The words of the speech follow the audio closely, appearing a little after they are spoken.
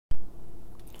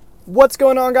What's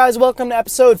going on, guys? Welcome to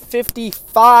episode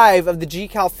 55 of the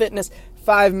GCal Fitness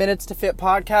 5 Minutes to Fit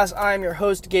podcast. I'm your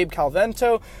host, Gabe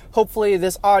Calvento. Hopefully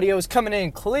this audio is coming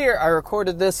in clear. I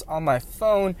recorded this on my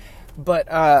phone,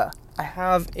 but I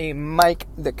have a mic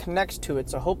that connects to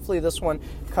it, so hopefully this one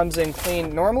comes in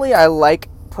clean. Normally I like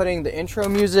putting the intro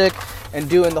music and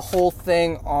doing the whole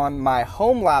thing on my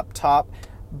home laptop,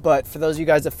 but for those of you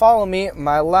guys that follow me,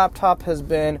 my laptop has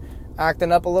been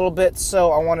acting up a little bit,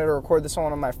 so I wanted to record this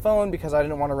one on my phone because I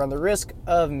didn't want to run the risk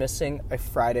of missing a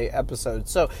Friday episode.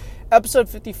 So episode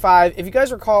 55, if you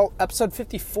guys recall, episode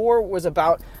 54 was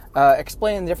about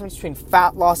explaining the difference between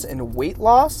fat loss and weight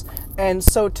loss. And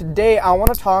so today I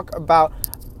want to talk about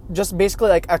just basically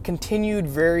like a continued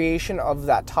variation of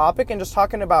that topic and just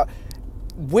talking about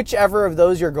whichever of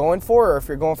those you're going for, or if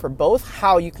you're going for both,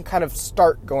 how you can kind of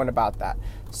start going about that.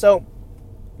 So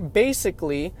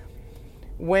basically,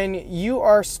 when you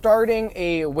are starting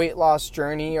a weight loss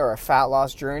journey or a fat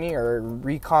loss journey or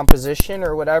recomposition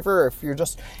or whatever, or if you're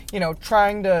just,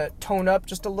 trying to tone up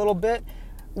just a little bit,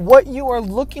 what you are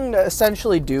looking to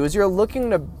essentially do is you're looking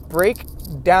to break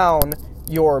down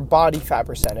your body fat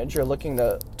percentage. You're looking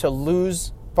to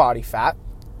lose body fat,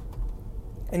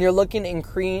 and you're looking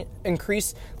to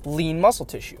increase lean muscle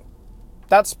tissue.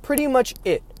 That's pretty much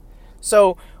it.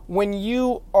 So when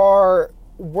you are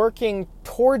working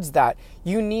towards that,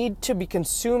 you need to be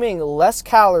consuming less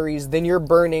calories than you're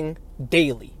burning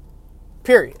daily,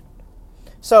 period.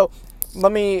 So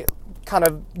let me kind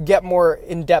of get more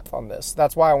in depth on this.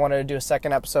 That's why I wanted to do a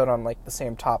second episode on like the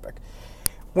same topic.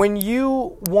 When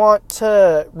you want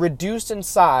to reduce in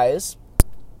size,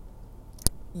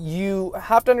 you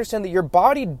have to understand that your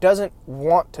body doesn't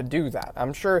want to do that.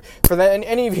 I'm sure for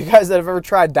any of you guys that have ever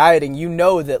tried dieting, you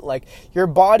know that like your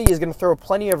body is going to throw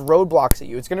plenty of roadblocks at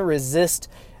you. It's going to resist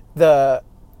the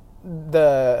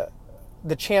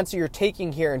chance that you're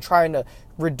taking here and trying to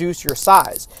reduce your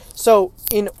size. So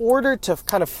in order to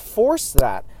kind of force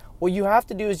that, what you have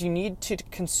to do is you need to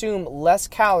consume less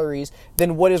calories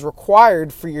than what is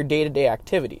required for your day-to-day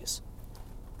activities.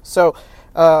 So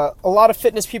a lot of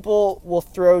fitness people will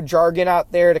throw jargon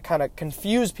out there to kind of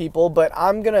confuse people, but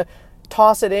I'm going to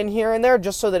toss it in here and there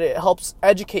just so that it helps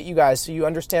educate you guys so you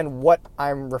understand what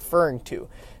I'm referring to.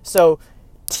 So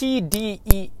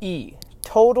TDEE,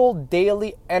 total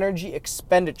daily energy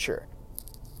expenditure,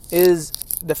 is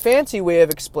the fancy way of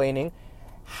explaining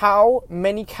how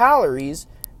many calories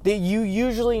that you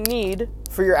usually need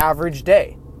for your average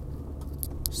day.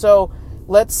 So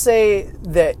let's say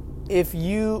that if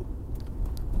you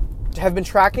have been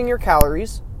tracking your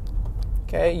calories,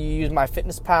 okay, you use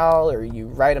MyFitnessPal or you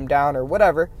write them down or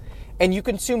whatever, and you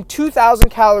consume 2,000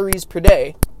 calories per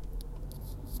day,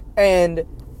 and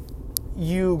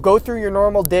you go through your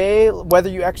normal day, whether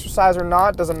you exercise or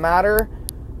not, doesn't matter,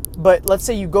 but let's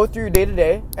say you go through your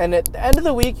day-to-day, and at the end of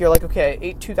the week, you're like, okay, I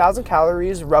ate 2,000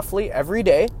 calories roughly every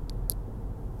day,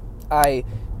 I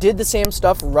did the same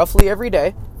stuff roughly every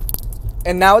day,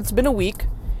 and now it's been a week,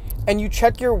 and you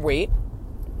check your weight,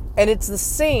 and it's the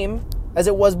same as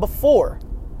it was before.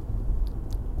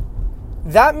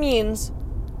 That means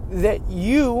that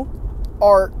you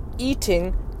are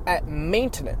eating at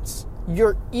maintenance.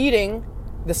 You're eating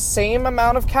the same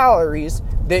amount of calories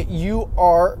that you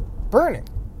are burning,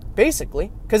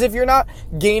 basically. Because if you're not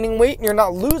gaining weight and you're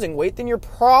not losing weight, then you're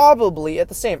probably at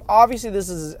the same. Obviously, this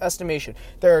is estimation.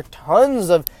 There are tons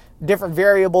of different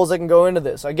variables that can go into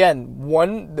this. Again,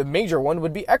 the major one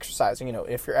would be exercising.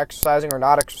 If you're exercising or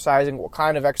not exercising, what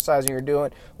kind of exercising you're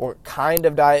doing, what kind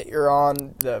of diet you're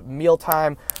on, the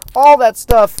mealtime, all that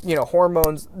stuff,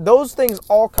 hormones, those things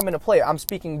all come into play. I'm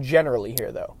speaking generally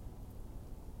here, though.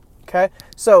 Okay?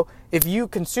 So if you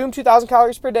consume 2,000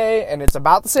 calories per day and it's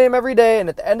about the same every day, and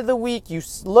at the end of the week you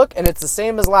look and it's the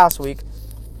same as last week,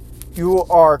 you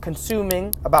are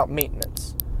consuming about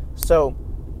maintenance. So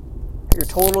your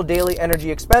total daily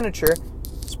energy expenditure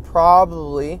is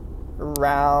probably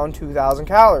around 2,000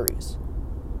 calories.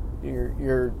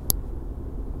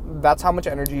 That's how much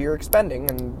energy you're expending,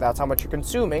 and that's how much you're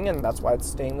consuming, and that's why it's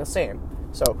staying the same.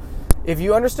 So if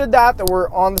you understood that we're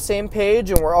on the same page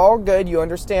and we're all good, you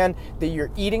understand that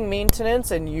you're eating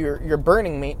maintenance and you're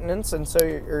burning maintenance, and so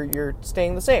you're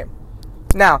staying the same.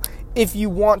 Now, if you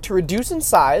want to reduce in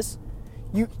size,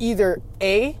 you either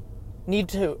A, need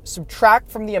to subtract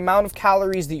from the amount of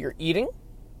calories that you're eating,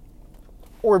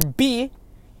 or B,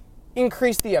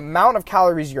 increase the amount of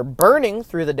calories you're burning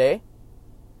through the day,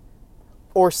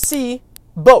 or C,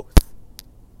 both.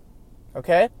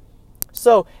 Okay?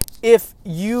 So if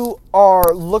you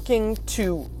are looking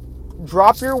to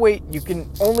drop your weight, you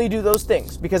can only do those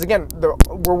things. Because again,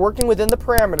 we're working within the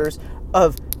parameters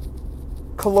of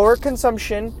caloric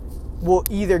consumption will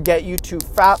either get you to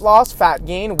fat loss, fat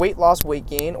gain, weight loss, weight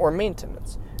gain, or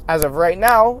maintenance. As of right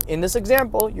now, in this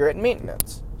example, you're at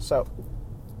maintenance. So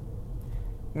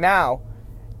now,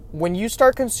 when you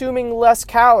start consuming less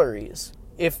calories,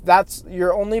 if that's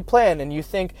your only plan and you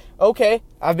think, okay,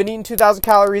 I've been eating 2,000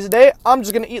 calories a day, I'm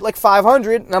just going to eat like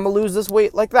 500 and I'm going to lose this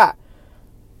weight like that.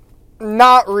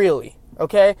 Not really,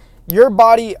 okay? Your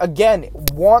body, again,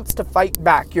 wants to fight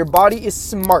back. Your body is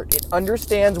smart. It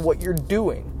understands what you're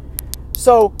doing.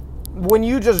 So when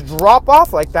you just drop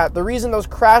off like that, the reason those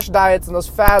crash diets and those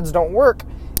fads don't work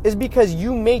is because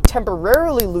you may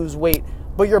temporarily lose weight,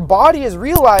 but your body is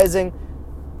realizing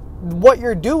what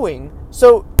you're doing.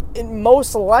 So it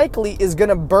most likely is going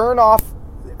to burn off,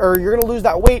 or you're going to lose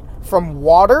that weight from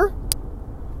water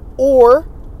or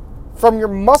from your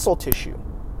muscle tissue,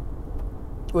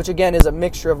 which again is a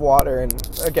mixture of water, and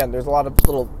again there's a lot of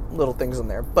little things in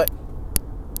there, but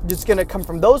it's going to come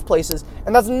from those places,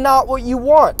 and that's not what you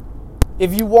want.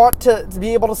 If you want to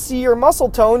be able to see your muscle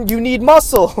tone, you need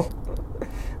muscle.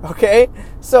 Okay?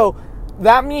 So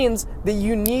that means that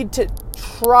you need to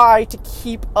try to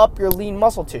keep up your lean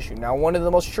muscle tissue. Now, one of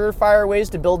the most surefire ways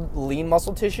to build lean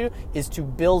muscle tissue is to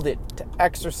build it, to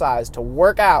exercise, to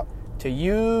work out, to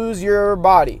use your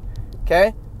body.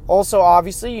 Okay? Also,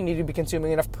 obviously, you need to be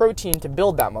consuming enough protein to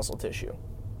build that muscle tissue.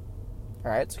 All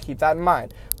right, so keep that in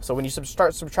mind. So when you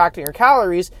start subtracting your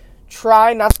calories,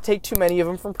 try not to take too many of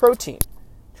them from protein.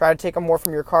 Try to take them more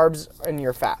from your carbs and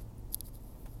your fat.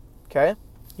 Okay?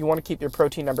 You want to keep your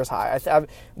protein numbers high.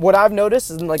 What I've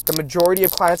noticed is in like the majority of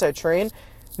clients I train,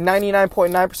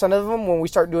 99.9% of them, when we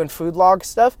start doing food log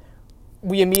stuff,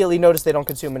 we immediately notice they don't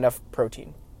consume enough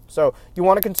protein. So you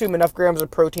want to consume enough grams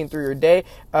of protein through your day.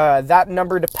 That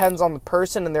number depends on the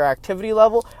person and their activity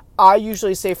level. I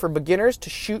usually say for beginners to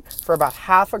shoot for about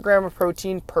 0.5 gram of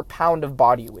protein per pound of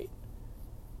body weight.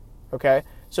 Okay?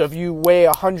 So if you weigh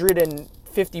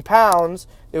 150 pounds,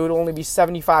 it would only be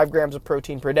 75 grams of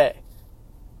protein per day.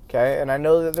 Okay? And I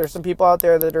know that there's some people out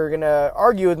there that are going to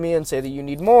argue with me and say that you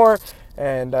need more.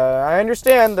 And I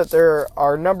understand that there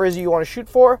are numbers you want to shoot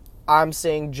for. I'm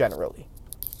saying generally.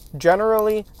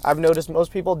 Generally, I've noticed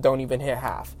most people don't even hit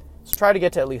half. So try to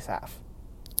get to at least half.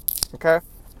 Okay?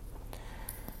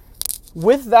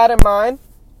 With that in mind,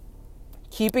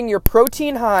 keeping your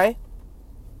protein high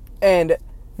and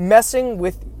messing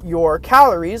with your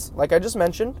calories, like I just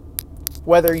mentioned,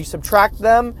 whether you subtract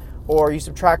them or you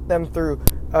subtract them through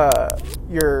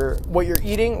what you're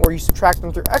eating, or you subtract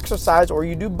them through exercise, or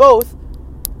you do both,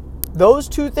 those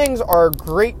two things are a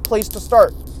great place to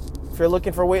start if you're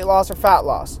looking for weight loss or fat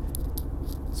loss.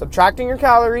 Subtracting your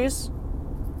calories,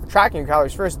 tracking your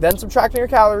calories first, then subtracting your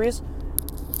calories,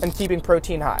 and keeping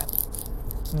protein high.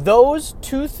 Those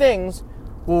two things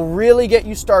will really get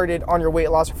you started on your weight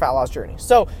loss or fat loss journey.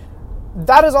 So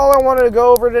that is all I wanted to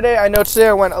go over today. I know today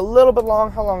I went a little bit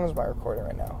long. How long is my recording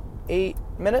right now? 8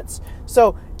 minutes?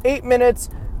 So 8 minutes.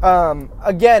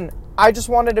 Again, I just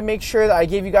wanted to make sure that I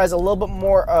gave you guys a little bit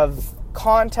more of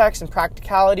context and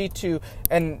practicality to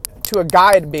a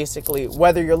guide, basically,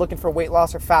 whether you're looking for weight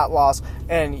loss or fat loss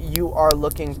and you are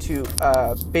looking to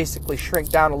basically shrink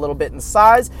down a little bit in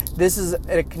size. This is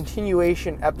a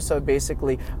continuation episode,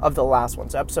 basically, of the last one.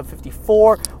 So episode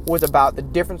 54 was about the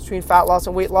difference between fat loss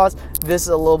and weight loss. This is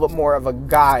a little bit more of a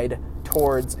guide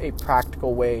towards a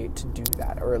practical way to do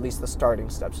that, or at least the starting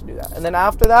steps to do that. And then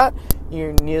after that,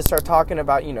 you need to start talking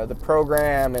about, the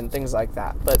program and things like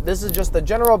that. But this is just the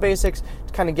general basics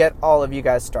to kind of get all of you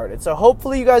guys started. So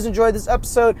hopefully you guys enjoyed this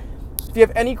episode. If you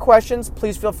have any questions,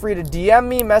 please feel free to DM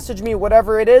me, message me,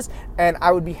 whatever it is, and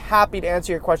I would be happy to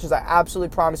answer your questions. I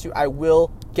absolutely promise you I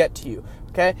will get to you.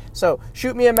 Okay, so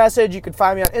shoot me a message. You can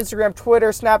find me on Instagram,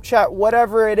 Twitter, Snapchat,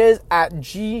 whatever it is, at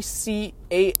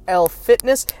GCAL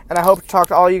Fitness. And I hope to talk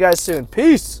to all you guys soon.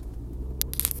 Peace.